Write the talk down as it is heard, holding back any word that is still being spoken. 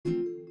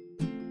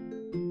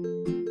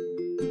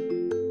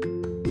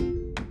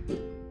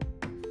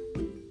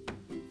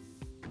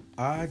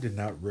I did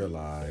not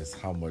realize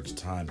how much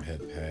time had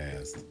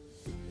passed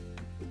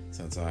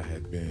since I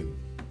had been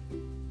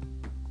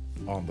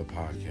on the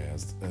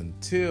podcast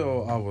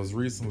until I was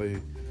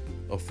recently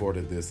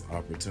afforded this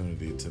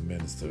opportunity to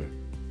minister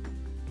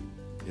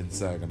in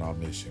Saginaw,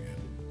 Michigan.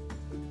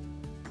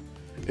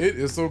 It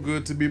is so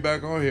good to be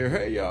back on here.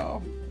 Hey,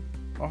 y'all.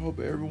 I hope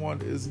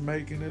everyone is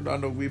making it. I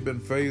know we've been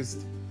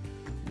faced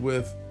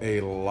with a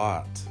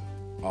lot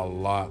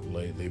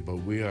lately, but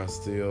we are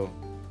still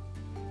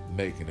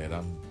making it.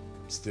 I'm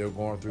still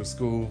going through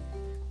school.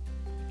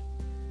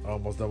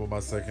 Almost done with my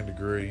second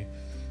degree.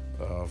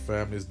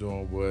 Family's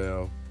doing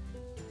well.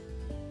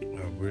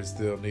 We're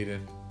still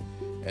needing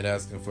and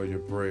asking for your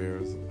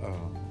prayers.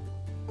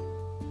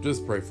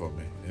 Just pray for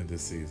me in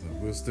this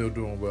season. We're still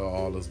doing well.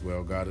 All is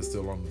well. God is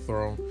still on the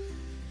throne,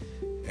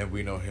 and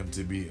we know him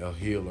to be a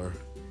healer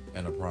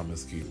and a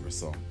promise keeper.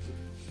 So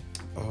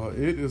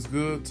it is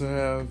good to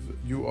have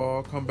you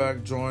all come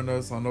back, join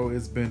us. I know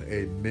it's been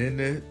a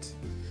minute,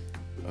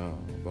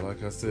 but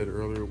like I said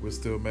earlier, we're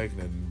still making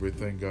it, and we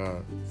thank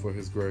God for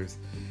his grace.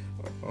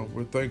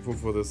 We're thankful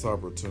for this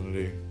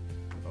opportunity.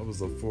 I was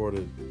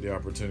afforded the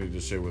opportunity to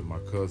share with my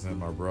cousin,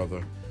 my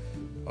brother,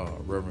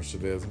 Reverend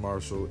Chavez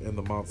Marshall, in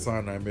the Mount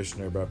Sinai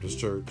Missionary Baptist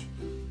Church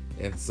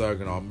in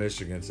Saginaw,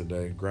 Michigan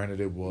today. Granted,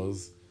 it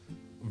was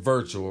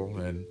virtual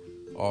and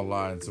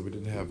online, so we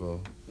didn't have a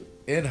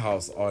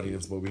in-house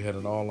audience, but we had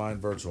an online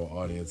virtual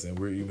audience, and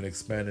we're even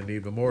expanding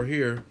even more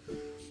here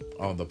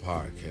on the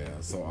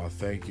podcast. So I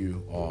thank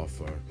you all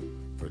for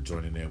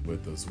joining in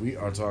with us. We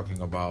are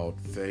talking about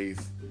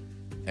faith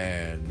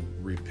and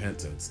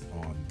repentance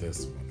on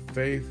this one.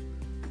 Faith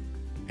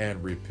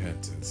and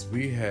repentance.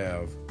 We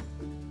have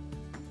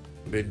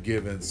been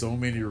given so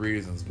many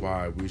reasons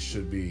why we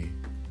should be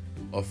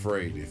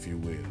afraid, if you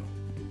will.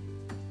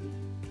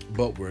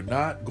 But we're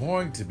not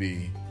going to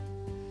be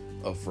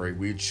afraid.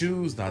 We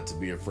choose not to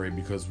be afraid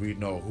because we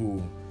know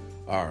who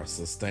our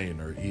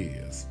sustainer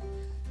is.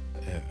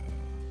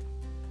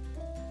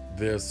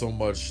 There's so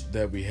much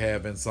that we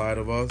have inside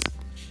of us,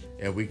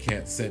 and we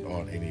can't sit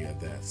on any of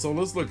that. So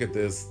let's look at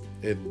this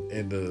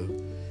in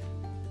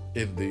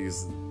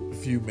these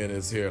few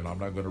minutes here, and I'm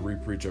not going to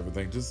re-preach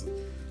everything. Just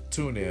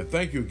tune in.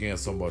 Thank you again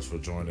so much for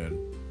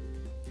joining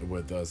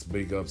with us.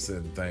 Big ups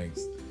and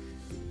thanks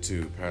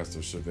to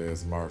Pastor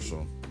Chavez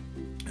Marshall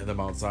and the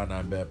Mount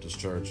Sinai Baptist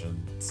Church in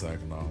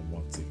Saginaw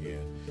once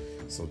again.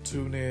 So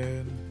tune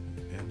in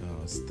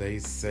and stay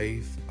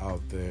safe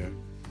out there,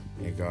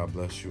 and God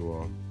bless you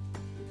all.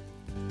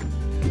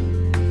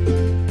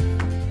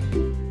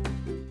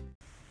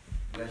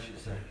 Bless you,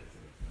 sir.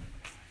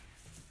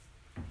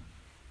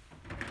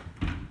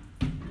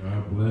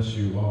 God bless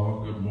you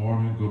all. Good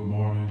morning, good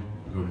morning,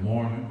 good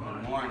morning.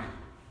 Good morning.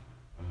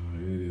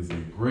 It is a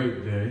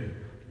great day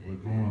we're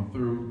going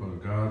through,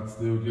 but God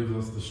still gives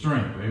us the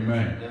strength.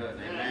 Amen.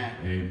 Amen.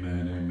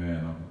 Amen,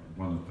 amen. I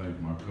want to thank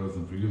my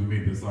cousin for giving me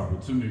this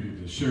opportunity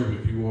to share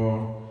with you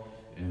all.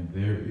 And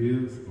there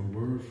is a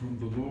word from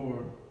the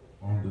Lord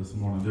on this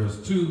morning.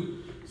 There's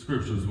two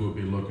scriptures we'll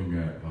be looking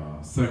at.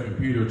 2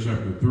 Peter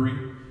chapter 3,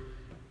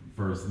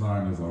 verse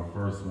 9 is our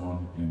first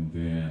one, and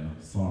then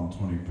Psalm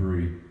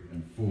 23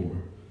 and 4.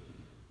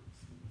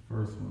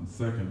 First one,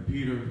 2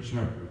 Peter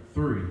chapter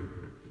 3,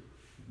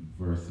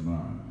 verse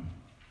 9.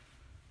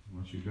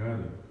 Once you got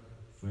it,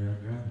 say I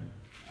got it.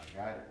 I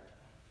got it.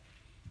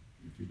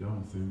 If you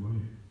don't, say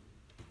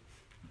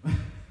wait.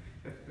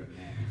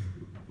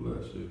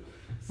 Bless you.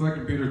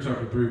 2 Peter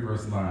chapter 3,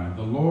 verse 9.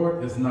 The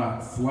Lord is not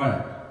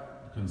slack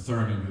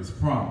concerning his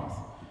promise,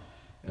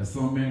 as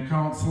some men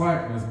count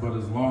slackness, but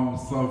is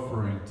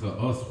long-suffering to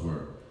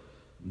usward,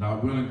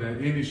 not willing that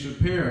any should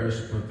perish,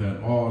 but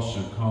that all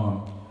should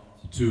come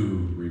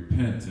to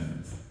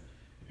repentance.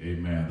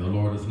 Amen. The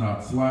Lord is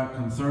not slack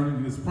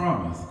concerning his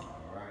promise,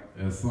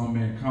 as some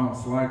men count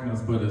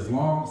slackness, but is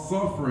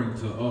long-suffering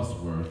to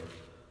usward,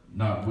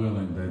 not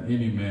willing that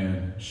any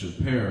man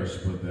should perish,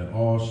 but that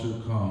all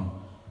should come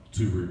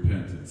to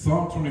repentance.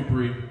 Psalm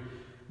 23,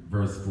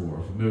 verse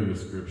 4, familiar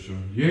scripture.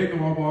 Yea,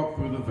 though I walk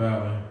through the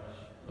valley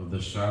of the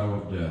shadow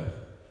of death,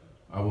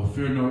 I will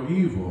fear no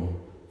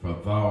evil, for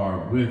thou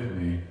art with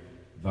me,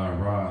 thy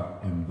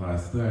rod and thy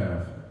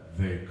staff,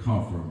 they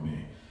comfort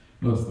me.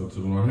 Let's look to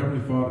the Lord.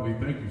 Heavenly Father, we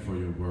thank you for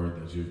your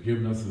word that you've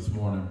given us this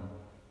morning.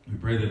 We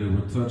pray that it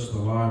would touch the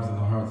lives and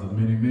the hearts of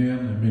many men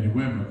and many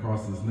women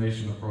across this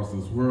nation, across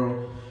this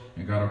world.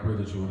 And God, I pray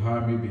that you would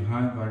hide me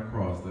behind thy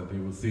cross, that they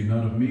would see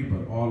none of me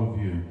but all of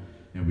you.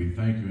 And we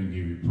thank you and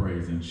give you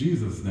praise. In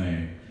Jesus'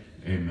 name,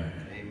 amen.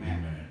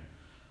 Amen.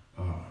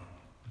 Amen.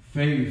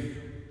 Faith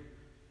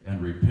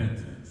and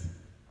repentance.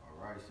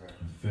 All right, sir.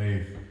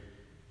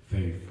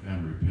 Faith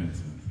and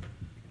repentance.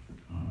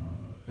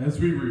 As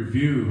we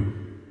review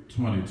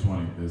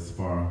 2020 this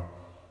far,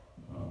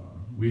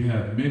 we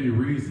have many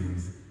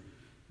reasons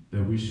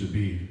that we should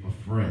be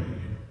afraid.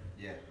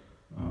 Yeah.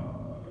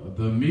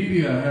 The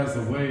media has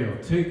a way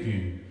of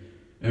taking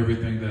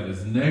everything that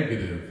is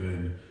negative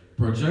and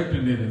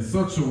projecting it in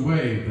such a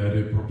way that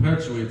it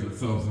perpetuates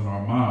itself in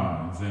our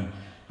minds and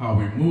how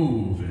we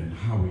move and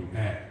how we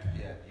act.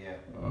 Yeah.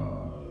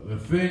 the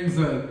things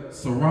that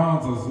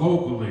surrounds us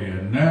locally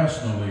and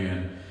nationally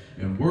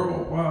and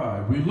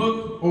worldwide, we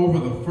look over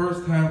the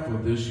first half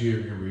of this year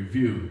in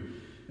review,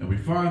 and we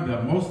find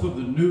that most of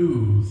the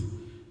news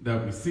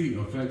that we see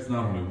affects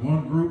not only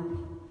one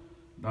group,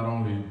 not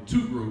only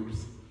two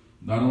groups,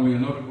 not only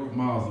another group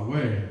miles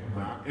away,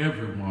 but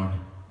everyone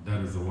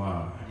that is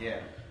alive.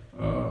 Yeah.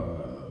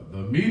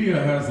 The media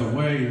has a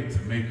way to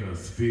make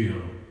us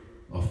feel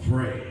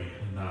afraid.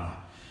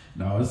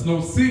 Now, it's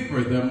no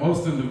secret that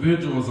most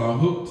individuals are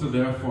hooked to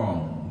their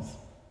phones.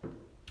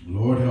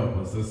 Lord help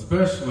us,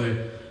 especially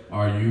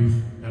our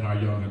youth and our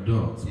young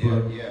adults.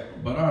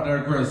 But I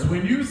digress.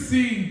 When you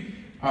see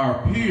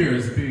our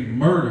peers being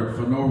murdered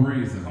for no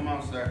reason, Come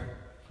on, sir.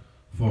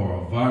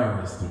 for a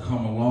virus to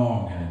come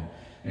along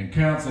and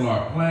cancel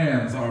our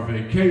plans, our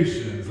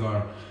vacations,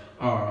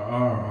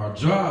 our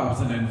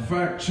jobs, and in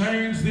fact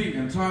change the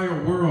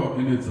entire world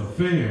in its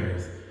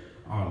affairs,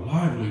 our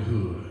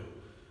livelihood.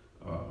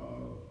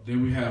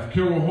 Then we have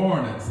killer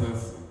hornets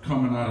that's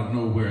coming out of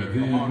nowhere.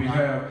 Then we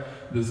have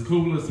this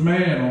clueless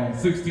man on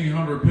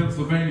 1600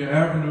 Pennsylvania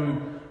Avenue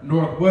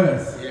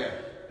Northwest. Yeah.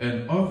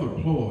 And other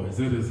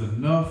ploys. It is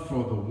enough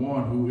for the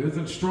one who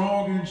isn't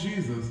strong in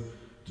Jesus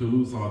to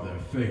lose all their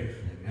faith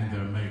in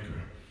their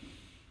Maker.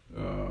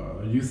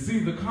 You see,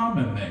 the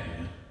common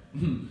man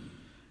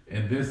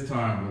in this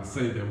time would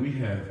say that we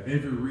have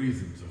every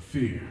reason to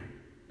fear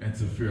and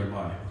to fear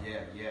life.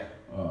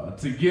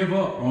 To give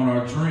up on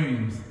our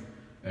dreams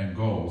and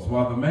goals,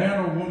 while the man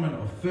or woman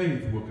of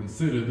faith will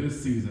consider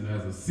this season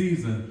as a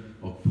season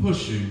of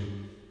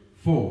pushing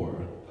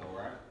forward.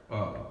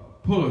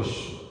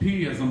 Push,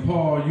 P as in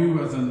Paul,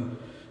 U as in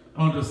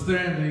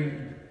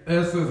understanding,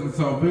 S as in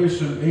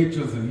salvation, H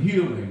as in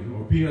healing,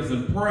 or P as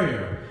in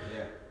prayer,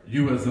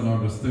 U as in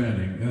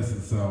understanding, S in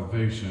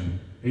salvation,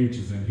 H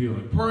as in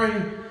healing. Pray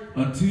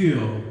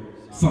until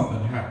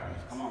something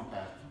happens. Come on,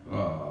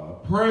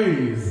 Pastor.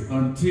 Praise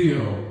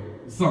until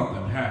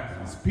something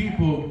happens.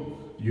 People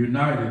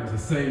united to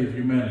save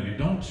humanity.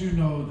 Don't you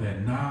know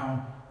that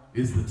now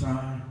is the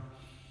time?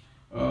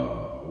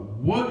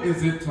 What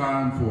is it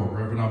time for,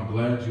 Reverend? I'm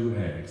glad you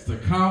asked. To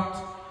count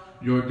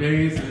your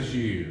days as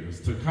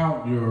years, to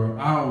count your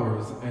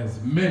hours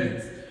as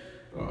minutes.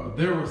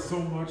 There is so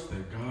much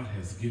that God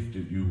has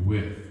gifted you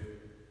with.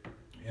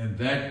 And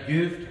that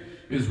gift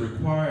is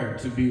required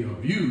to be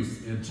of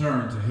use in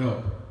turn to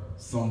help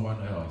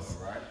someone else.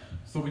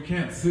 So we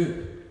can't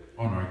sit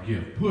on our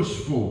gift.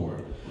 Push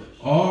forward.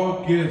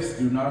 All gifts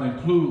do not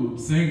include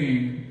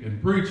singing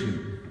and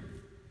preaching.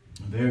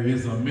 There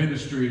is a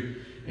ministry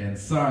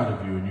inside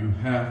of you, and you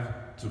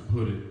have to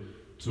put it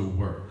to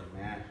work.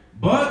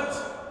 But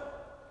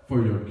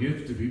for your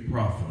gift to be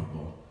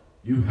profitable,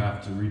 you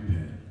have to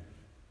repent.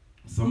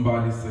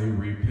 Somebody say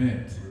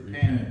repent.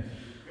 Repent.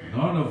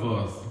 None of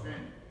us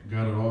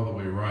got it all the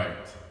way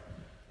right.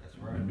 That's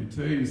right. Let me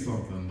tell you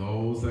something.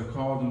 Those that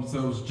call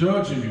themselves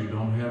judging you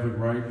don't have it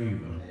right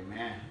either.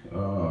 I'm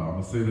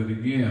going to say that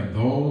again.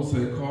 Those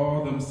that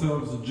call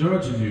themselves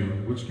judging you,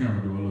 which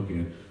camera do I look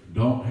in,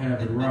 don't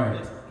have it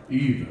right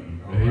either.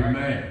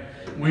 Amen.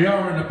 We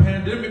are in a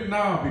pandemic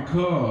now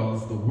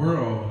because the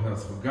world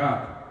has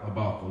forgot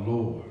about the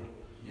Lord.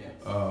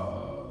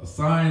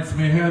 Science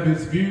may have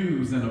its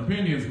views and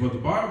opinions, but the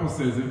Bible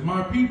says, if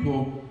my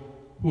people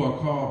who are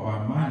called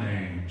by my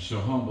name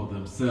shall humble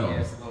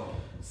themselves,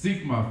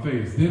 seek my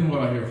face, then will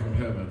I hear from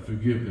heaven,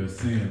 forgive their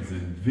sins,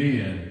 and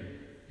then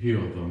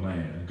heal the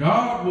land.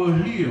 God will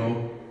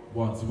heal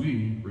once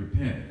we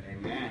repent.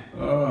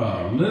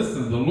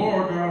 Listen, the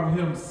Lord God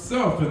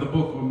himself in the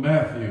book of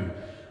Matthew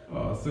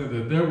said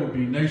that there will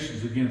be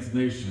nations against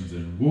nations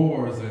and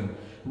wars and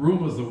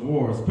rumors of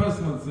wars,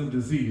 pestilence and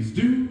disease.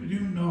 Do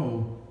you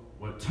know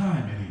what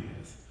time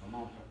it is?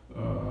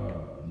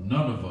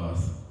 None of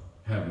us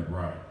have it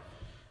right.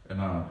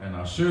 And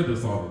I share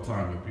this all the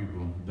time with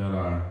people that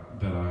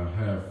I've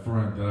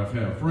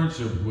had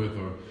friendship with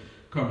or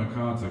come in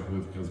contact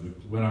with, because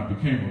when I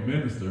became a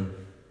minister,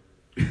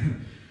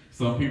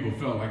 some people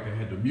felt like they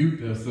had to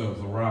mute themselves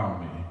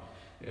around me.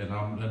 And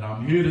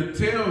I'm here to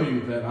tell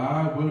you that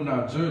I will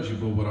not judge you,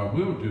 but what I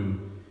will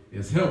do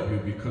is help you,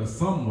 because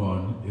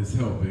someone is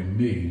helping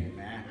me.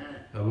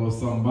 Hello,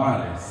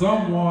 somebody.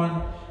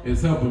 Someone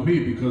is helping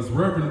me, because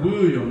Reverend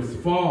Williams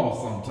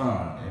falls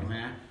sometimes.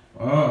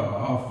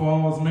 Our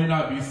falls may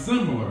not be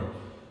similar,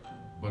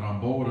 but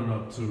I'm bold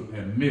enough to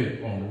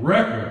admit on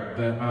record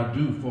that I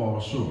do fall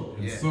short.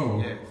 And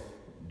so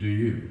do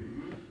you.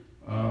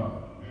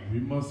 We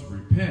must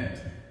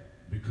repent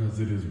because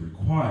it is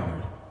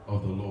required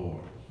of the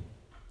Lord.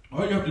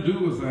 All you have to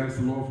do is ask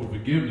the Lord for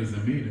forgiveness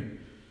and mean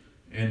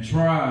it, and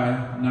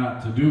try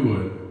not to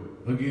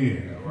do it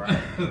again.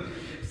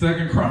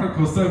 2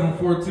 Chronicles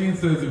 7:14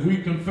 says, if we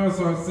confess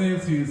our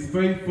sins, he is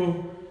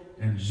faithful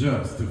and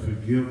just to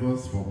forgive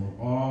us from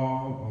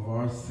all of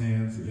our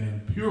sins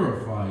and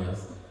purify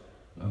us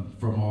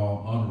from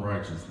all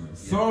unrighteousness.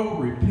 So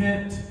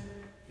repent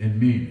and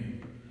mean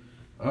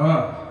it.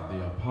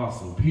 The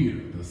Apostle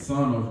Peter, the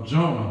son of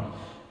Jonah,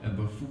 and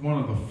one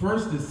of the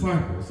first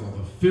disciples of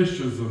the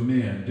fishers of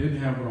men, didn't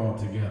have it all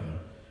together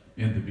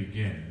in the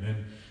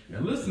beginning.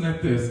 And listen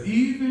at this.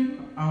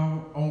 Even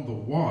out on the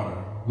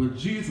water, with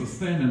Jesus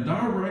standing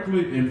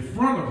directly in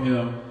front of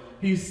him,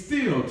 he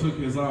still took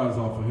his eyes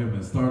off of him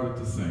and started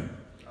to sink.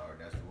 Oh,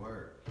 that's the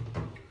word.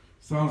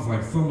 Sounds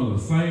like some of the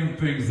same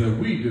things that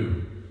we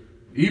do,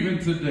 even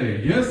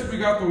today. Yes, we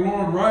got the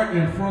Lord right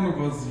in front of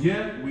us,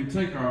 yet we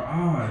take our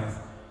eyes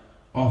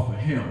off of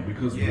him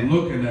because we're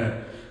looking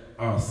at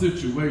our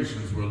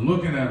situations, we're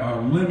looking at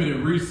our limited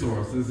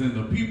resources and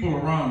the people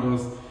around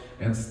us,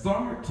 and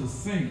start to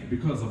sink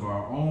because of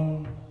our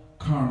own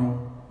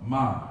carnal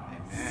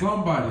mind. Amen.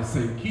 Somebody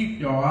say, keep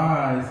your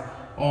eyes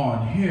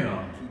on him.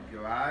 Keep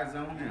your eyes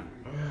on him.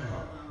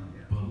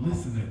 But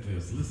listen at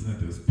this.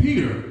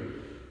 Peter,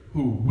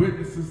 who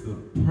witnesses the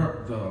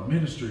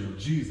ministry of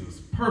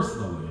Jesus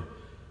personally,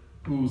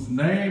 whose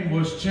name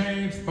was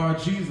changed by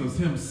Jesus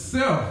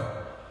himself,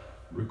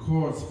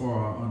 records for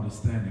our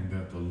understanding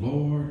that the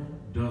Lord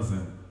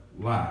doesn't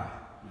lie.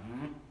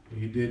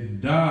 He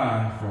didn't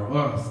die for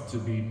us to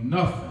be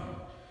nothing,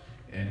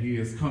 and he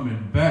is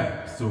coming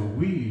back, so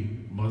we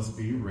must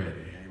be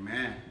ready.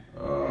 Amen.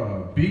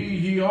 Be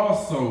ye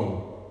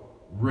also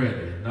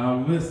ready.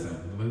 Now listen.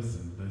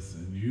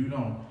 You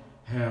don't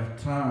have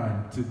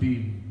time to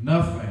be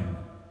nothing.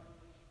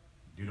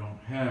 You don't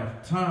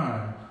have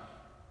time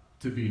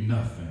to be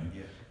nothing.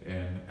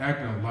 And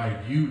acting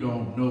like you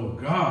don't know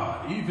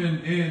God.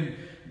 Even in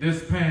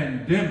this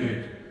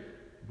pandemic,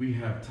 we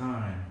have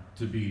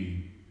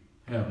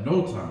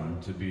no time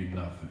to be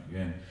nothing.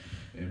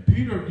 And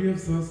Peter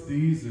gives us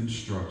these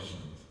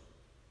instructions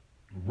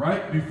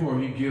right before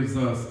he gives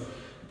us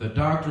the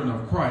doctrine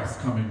of Christ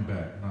coming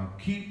back. Now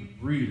keep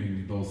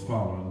reading those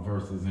following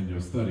verses in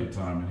your study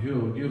time, and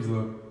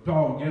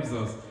Paul gives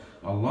us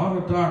a lot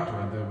of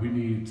doctrine that we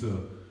need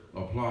to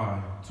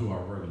apply to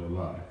our regular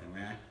life.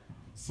 Amen.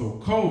 So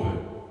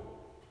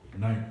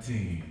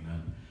COVID-19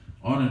 and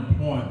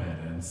unemployment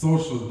and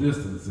social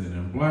distancing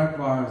and Black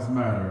Lives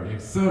Matter,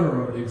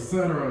 etc.,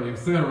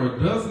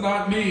 does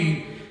not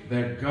mean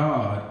that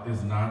God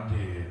is not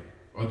dead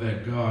or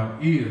that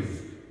God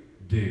is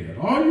dead.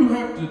 All you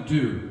have to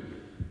do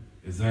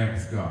is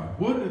ask God,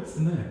 what's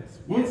next?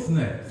 What's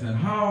next? And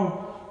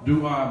how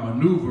do I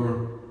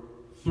maneuver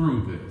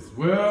through this?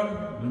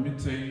 Well, let me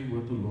tell you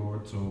what the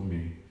Lord told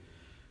me.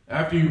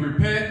 After you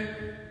repent,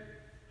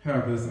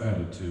 have this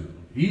attitude.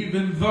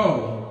 Even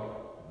though, ...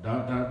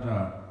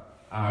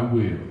 I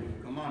will.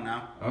 Come on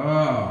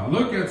now.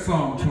 Look at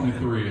Psalm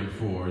 23 and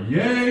 4.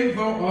 Yea,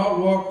 though I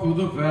walk through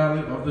the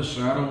valley of the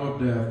shadow of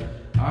death,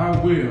 I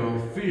will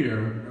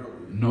fear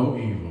no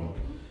evil.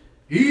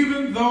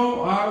 Even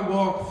though I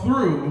walk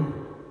through,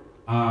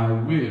 I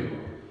will.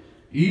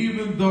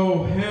 Even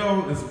though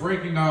hell is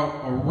breaking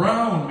out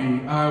around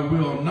me, I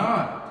will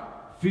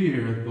not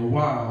fear the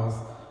wiles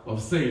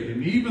of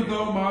Satan. Even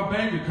though my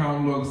bank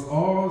account looks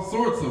all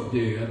sorts of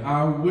dead,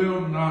 I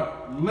will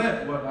not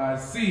let what I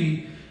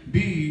see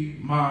be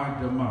my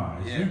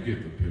demise. You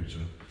get the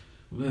picture.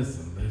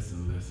 Listen.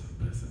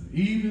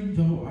 Even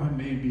though I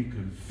may be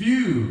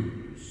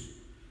confused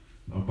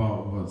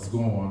about what's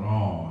going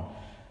on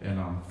and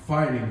I'm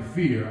fighting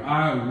fear,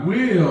 I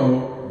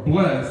will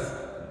bless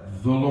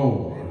the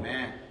Lord.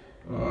 Amen.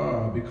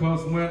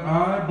 Because when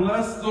I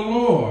bless the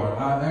Lord,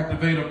 I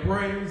activate a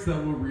praise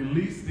that will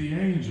release the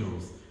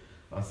angels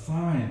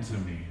assigned to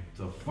me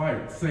to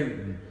fight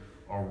Satan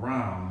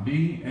around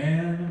me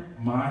and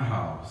my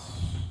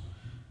house.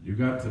 You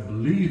got to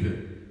believe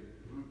it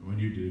when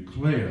you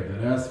declare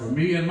that as for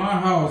me and my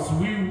house,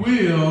 we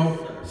will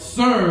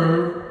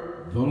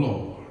serve the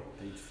Lord.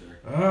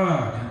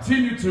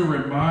 Continue to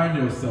remind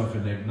yourself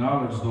and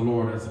acknowledge the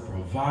Lord as a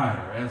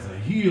provider, as a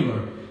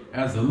healer,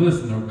 as a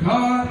listener.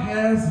 God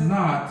has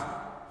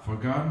not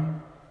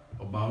forgotten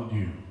about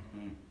you.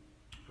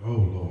 Oh,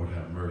 Lord,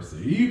 have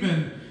mercy.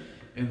 Even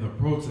in the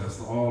protests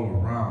all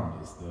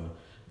around us,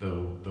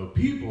 the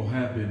people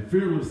have been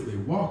fearlessly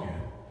walking.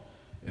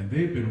 And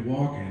they've been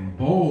walking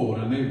bold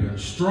and they've been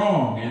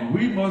strong. And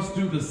we must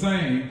do the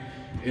same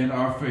in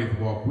our faith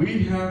walk.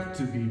 We have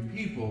to be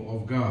people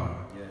of God.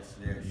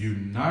 Yes.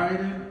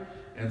 United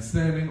and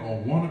standing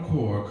on one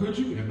accord. Could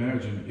you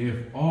imagine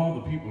if all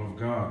the people of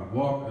God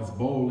walked as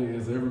boldly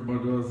as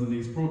everybody does in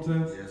these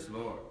protests? Yes,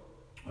 Lord.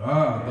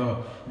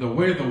 The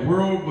way the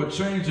world would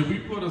change if we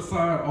put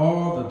aside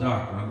all the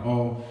doctrine,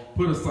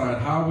 put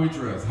aside how we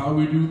dress, how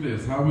we do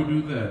this, how we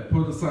do that,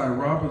 put aside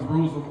Robert's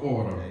Rules of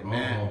Order.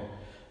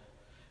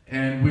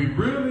 And we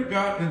really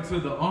got into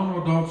the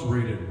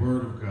unadulterated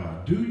Word of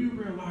God. Do you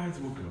realize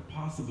what could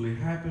possibly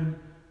happen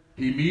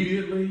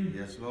immediately?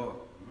 Yes, Lord.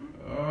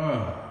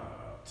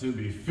 To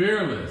be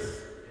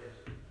fearless,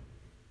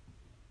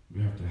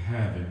 we have to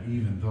have an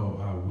even though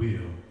I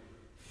will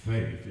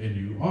faith. And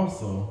you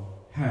also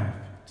have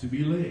to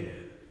be led.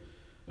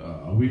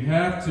 We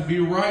have to be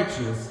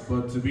righteous,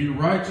 but to be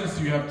righteous,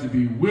 you have to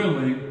be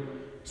willing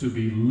to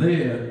be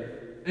led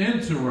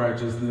into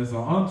righteousness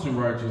or unto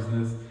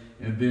righteousness.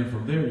 And then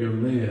from there, you're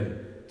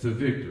led to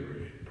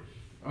victory.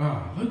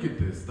 Look at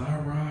this. Thy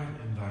rod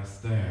and thy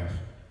staff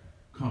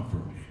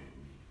comfort me.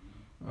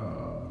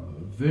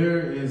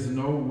 there is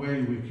no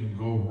way we can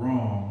go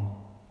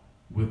wrong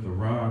with the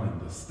rod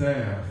and the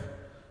staff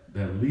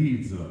that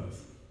leads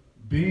us.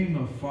 Being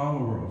a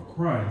follower of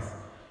Christ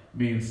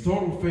means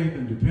total faith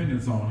and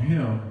dependence on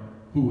him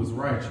who is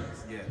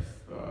righteous. Yes.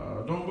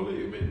 Don't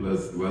believe me?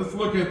 Let's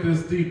look at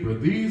this deeper.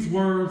 These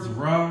words,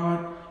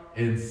 rod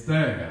and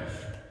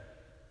staff,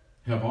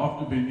 have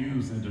often been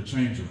used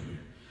interchangeably.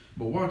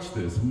 But watch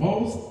this.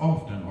 Most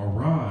often, a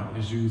rod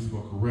is used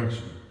for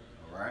correction.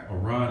 All right. A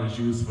rod is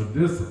used for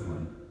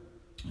discipline.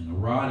 And a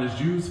rod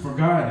is used for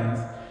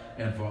guidance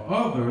and for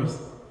others.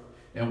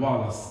 And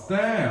while a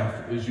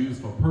staff is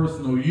used for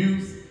personal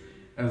use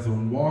as a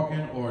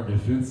walking or a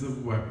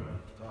defensive weapon.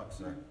 Talk,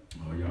 sir.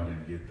 Oh, y'all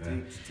didn't get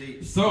that.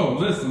 Teach. So,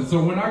 listen.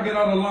 So when I get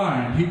out of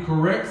line, he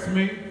corrects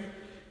me,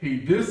 he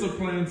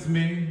disciplines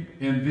me,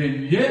 and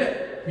then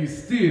yet he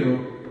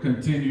still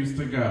continues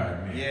to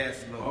guide me.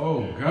 Yes, Lord.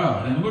 Oh,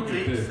 God. And look at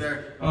Teach, this.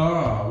 sir.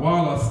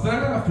 While a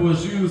staff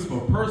was used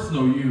for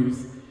personal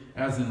use,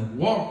 as in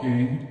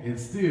walking,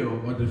 it's still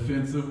a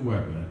defensive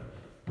weapon.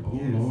 Oh,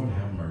 Yes. Lord,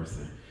 have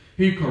mercy.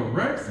 He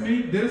corrects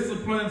me,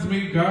 disciplines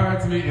me,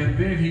 guides me, and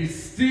then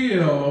he's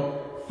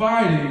still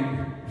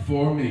fighting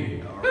for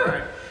me. All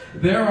right.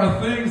 There are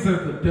things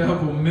that the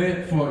devil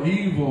meant for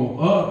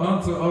evil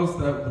unto us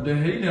that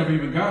he never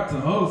even got to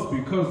us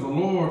because the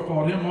Lord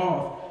fought him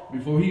off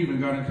before he even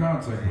got in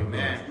contact with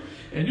Amen. us.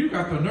 And you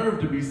got the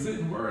nerve to be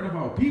sitting worrying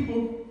about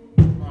people.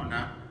 Come on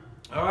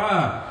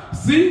now.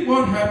 See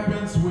what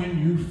happens when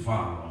you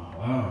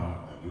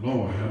follow.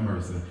 Lord have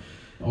mercy.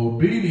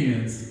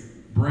 Obedience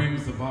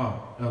brings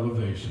about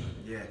elevation.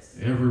 Yes.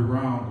 Every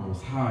round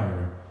goes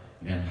higher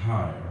and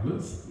higher.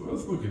 Let's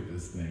look at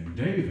this thing.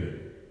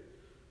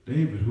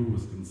 David, who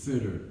was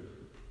considered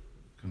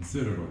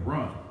a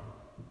runt,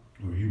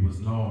 or he was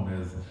known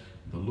as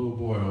the little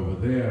boy over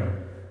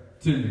there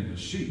tending the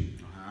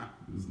sheep.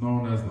 He was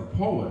known as the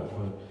poet,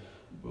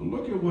 but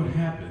look at what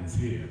happens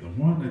here. The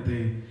one that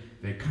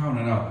they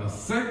counted out. The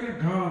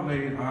second God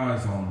laid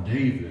eyes on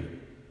David.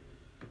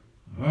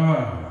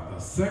 The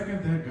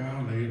second that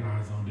God laid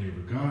eyes on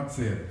David, God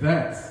said,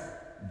 that's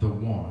the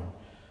one.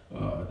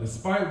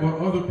 Despite what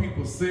other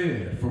people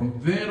said,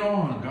 from then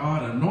on,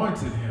 God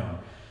anointed him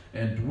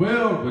and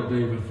dwelled with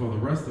David for the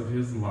rest of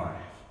his life.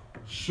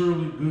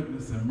 Surely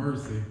goodness and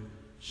mercy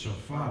shall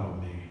follow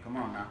me. Come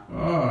on now.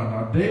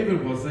 Now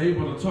David was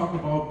able to talk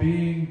about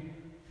being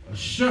a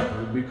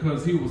shepherd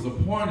because he was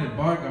appointed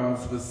by God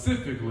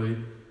specifically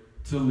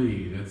to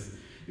lead.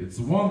 It's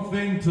one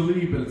thing to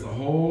lead, but it's a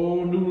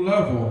whole new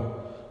level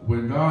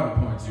when God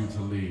appoints you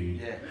to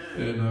lead.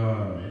 Yeah.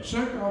 And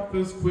check out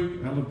this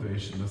quick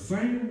elevation. The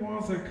same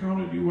ones that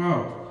counted you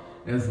out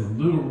as the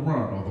little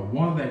runt or the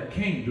one that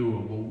can't do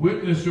it will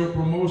witness your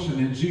promotion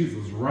in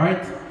Jesus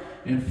right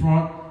in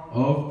front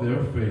of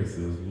their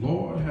faces.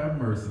 Lord have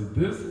mercy.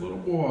 This little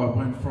boy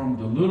went from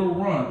the little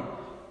runt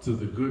to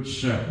the good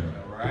shepherd.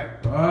 All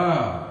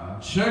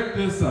right. Check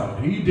this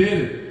out. He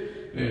did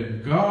it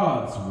in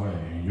God's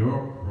way.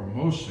 Your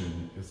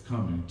promotion is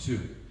coming too.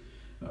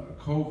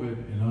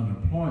 COVID and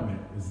unemployment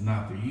is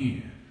not the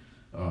end.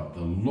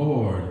 The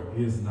Lord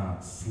is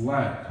not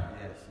slack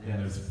in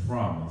his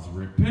promise.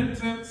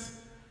 Repentance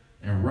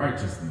and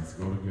righteousness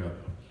go together.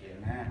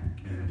 Amen.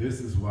 And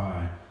this is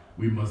why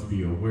we must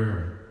be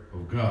aware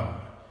of God.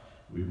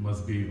 We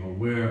must be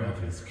aware of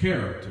his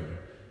character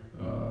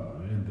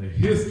and the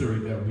history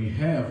that we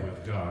have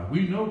with God.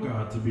 We know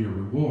God to be a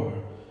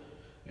rewarder.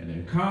 And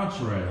in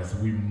contrast,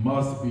 we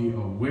must be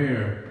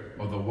aware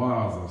of the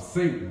wiles of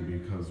Satan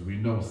because we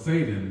know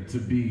Satan to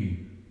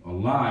be a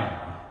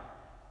liar.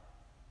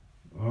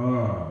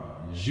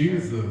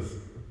 Jesus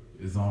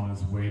is on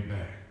his way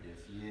back. Yes,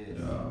 he is.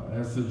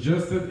 As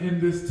suggested in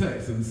this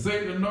text, and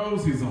Satan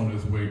knows he's on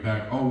his way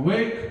back.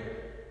 Awake,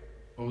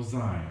 O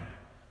Zion,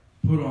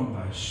 put on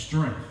thy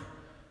strength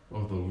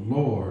of the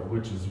Lord,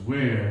 which is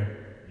where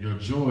your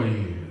joy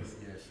is.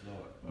 Yes,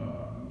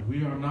 Lord.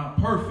 We are not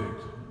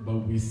perfect, but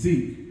we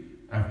seek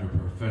after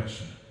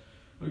perfection.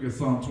 Look at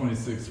Psalm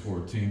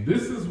 26:14.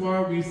 This is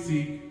why we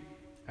seek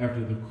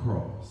after the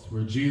cross,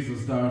 where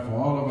Jesus died for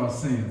all of our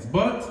sins.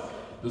 But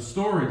the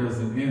story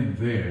doesn't end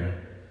there.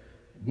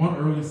 One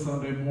early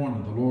Sunday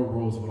morning, the Lord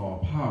rose with all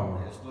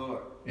power Yes, Lord.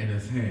 in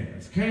his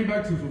hands, came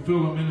back to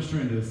fulfill a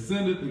ministry, and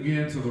ascended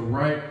again to the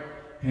right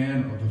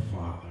hand of the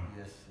Father.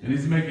 Yes. And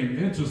he's making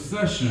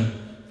intercession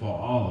for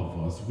all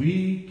of us.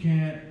 We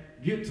can't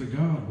get to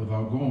God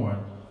without going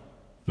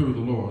through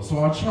the Lord.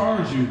 So I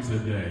charge you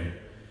today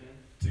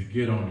to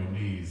get on your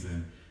knees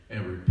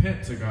and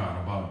repent to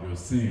God about your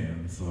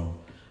sins. So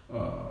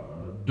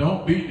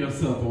don't beat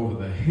yourself over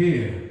the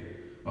head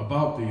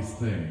about these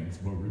things,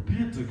 but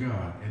repent to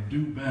God and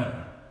do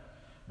better.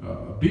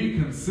 Be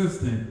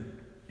consistent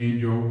in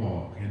your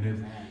walk.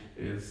 And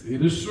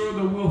it is sure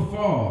that we'll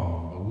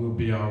fall, but we'll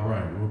be all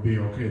right. We'll be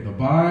okay. The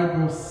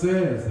Bible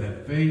says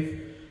that faith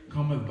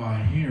cometh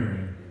by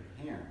hearing,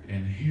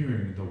 and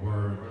hearing the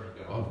word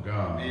of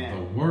God. Amen.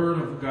 The word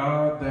of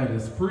God that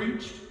is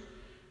preached,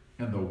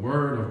 and the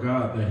word of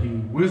God that he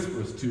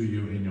whispers to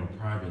you in your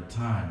private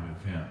time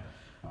with him.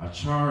 I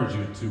charge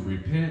you to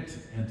repent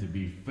and to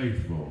be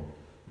faithful.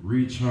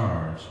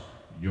 Recharge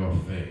your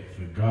faith.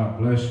 And God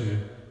bless you.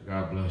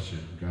 God bless you.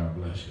 God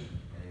bless you.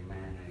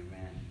 Amen.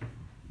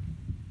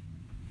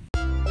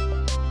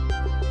 Amen.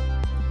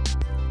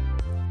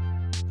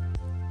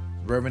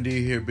 Reverend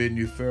D here bidding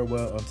you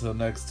farewell until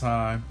next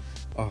time.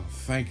 Oh,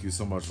 thank you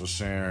so much for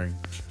sharing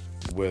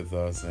with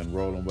us and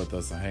rolling with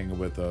us and hanging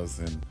with us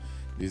in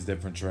these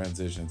different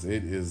transitions.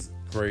 It is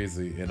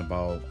crazy. In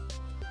about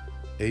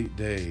 8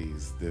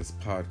 days, this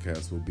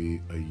podcast will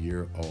be a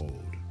year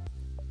old.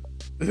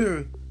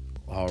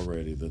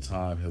 Already, the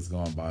time has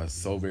gone by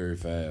so very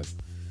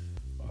fast,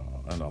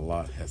 and a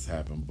lot has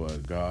happened,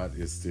 but God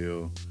is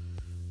so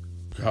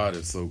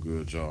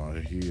good, y'all.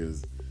 He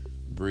is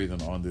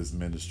breathing on this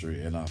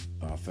ministry, and I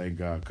thank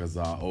God because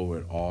I owe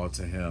it all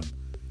to Him.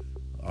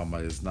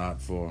 It's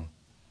not for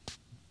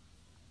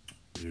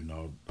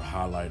the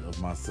highlight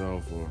of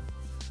myself or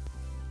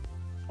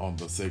on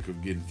the sake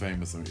of getting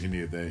famous or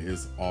any of that.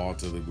 It's all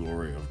to the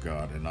glory of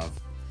God, and I've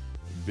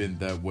been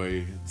that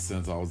way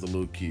since I was a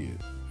little kid.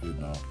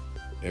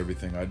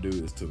 Everything I do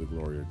is to the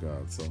glory of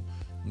God. So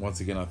once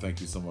again, I thank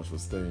you so much for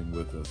staying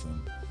with us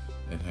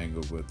and hanging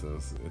with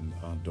us, and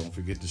don't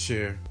forget to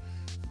share.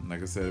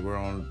 Like I said, we're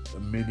on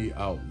many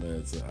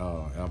outlets,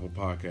 Apple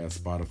Podcasts,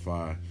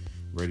 Spotify,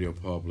 Radio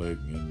Public,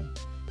 and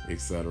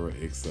etc.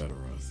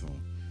 So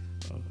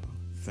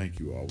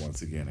thank you all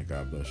once again, and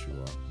God bless you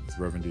all. It's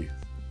Reverend D.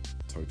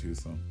 Talk to you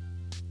soon.